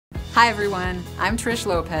Hi everyone, I'm Trish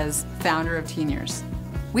Lopez, founder of Teeniors.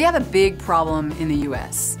 We have a big problem in the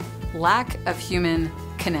US, lack of human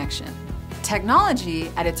connection. Technology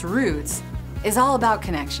at its roots is all about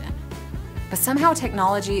connection, but somehow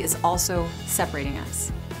technology is also separating us.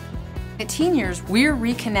 At Teeniors, we're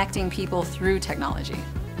reconnecting people through technology.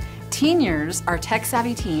 Teeniors are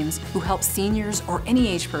tech-savvy teams who help seniors or any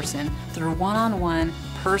age person through one-on-one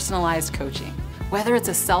personalized coaching. Whether it's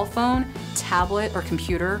a cell phone, tablet, or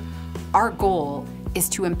computer, our goal is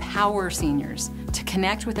to empower seniors to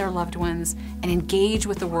connect with their loved ones and engage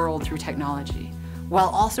with the world through technology, while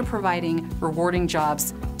also providing rewarding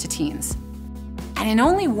jobs to teens. And in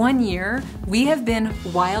only 1 year, we have been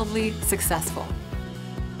wildly successful.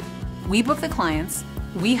 We book the clients,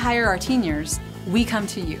 we hire our Teeniors, we come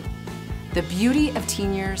to you. The beauty of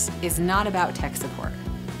Teeniors is not about tech support.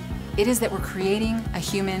 It is that we're creating a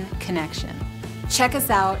human connection. Check us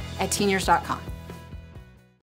out at teeniors.com.